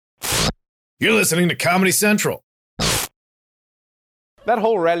You're listening to Comedy Central. That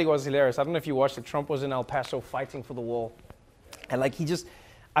whole rally was hilarious. I don't know if you watched it. Trump was in El Paso fighting for the wall. And like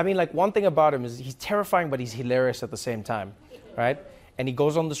one thing about him is he's terrifying, but he's hilarious at the same time, right? And he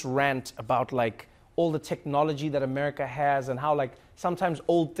goes on this rant about like all the technology that America has and how like sometimes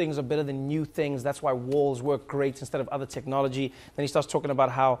old things are better than new things. That's why walls work great instead of other technology. Then he starts talking about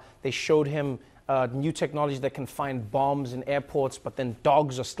how they showed him new technology that can find bombs in airports, but then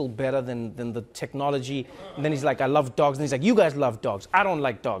dogs are still better than the technology. And then he's like, I love dogs. And he's like, you guys love dogs. I don't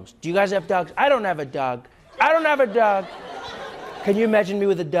like dogs. Do you guys have dogs? I don't have a dog. I don't have a dog. Can you imagine me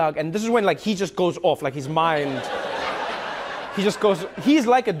with a dog? And this is when like he just goes off, like his mind. He's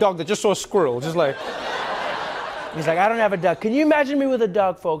like a dog that just saw a squirrel, just like. He's like, I don't have a dog. Can you imagine me with a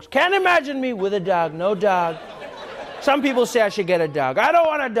dog, folks? Can't imagine me with a dog, no dog. Some people say I should get a dog. I don't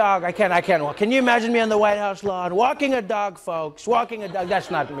want a dog. I can't walk. Can you imagine me on the White House lawn? Walking a dog, folks. Walking a dog.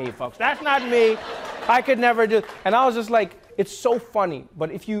 That's not me, folks. That's not me. I could never do. And I was just like, it's so funny. But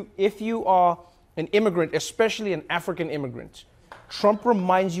if you are an immigrant, especially an African immigrant, Trump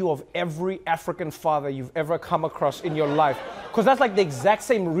reminds you of every African father you've ever come across in your life. Because that's like the exact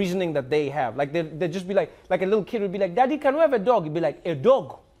same reasoning that they have. Like they'd just be like a little kid would be like, Daddy, can we have a dog? He'd be like, a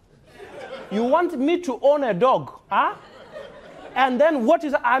dog? You want me to own a dog, huh? And then what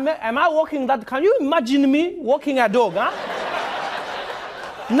is, am I walking that? Can you imagine me walking a dog, huh?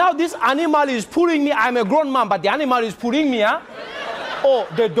 Now this animal is pulling me. I'm a grown man, but the animal is pulling me, huh? Oh,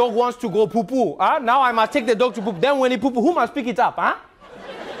 the dog wants to go poo-poo, huh? Now I must take the dog to poop. Then when he poo-poo, who must pick it up, huh?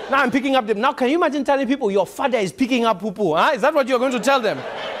 Now I'm picking up them. Now can you imagine telling people your father is picking up poo-poo, huh? Is that what you're going to tell them?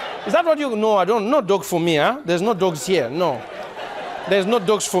 Is that what you, no, I don't, no dog for me, huh? There's no dogs here, no. There's no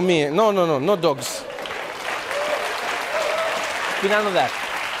dogs for me. No, no dogs. Be none of that.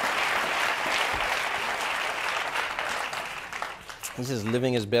 He's just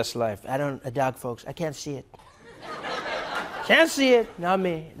living his best life. A dog, folks. I can't see it. Can't see it. Not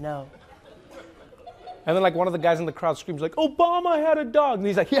me, no. And then like one of the guys in the crowd screams like, Obama had a dog. And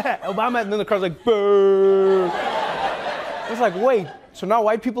he's like, yeah, Obama. And then the crowd's like, boo. It's like, wait, so now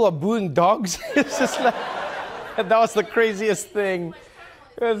white people are booing dogs? It's just like, that was the craziest thing.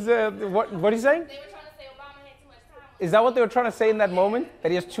 What are you saying? They were trying to say Obama had too much time. Is that what they were trying to say in that moment? That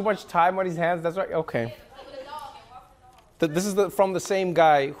he has too much time on his hands? That's right? Okay. This is from the same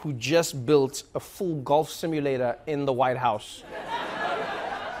guy who just built a full golf simulator in the White House.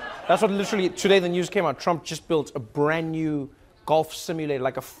 That's what literally, today the news came out. Trump just built a brand new golf simulator,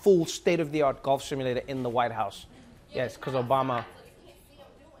 like a full state-of-the-art golf simulator in the White House. Yes, because Obama.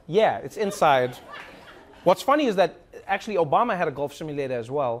 Yeah, it's inside. What's funny is that actually Obama had a golf simulator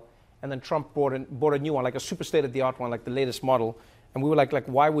as well, and then Trump bought a new one, like a super state-of-the-art one, like the latest model. And we were like,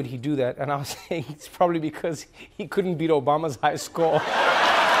 why would he do that? And I was saying it's probably because he couldn't beat Obama's high score.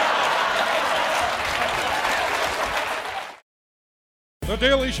 The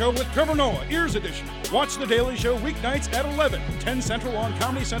Daily Show with Trevor Noah, Ears Edition. Watch The Daily Show weeknights at 11, 10 Central on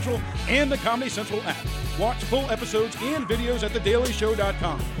Comedy Central and the Comedy Central app. Watch full episodes and videos at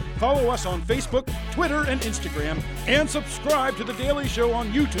thedailyshow.com. Follow us on Facebook, Twitter, and Instagram, and subscribe to The Daily Show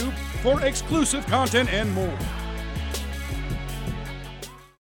on YouTube for exclusive content and more.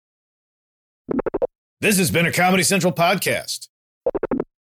 This has been a Comedy Central podcast.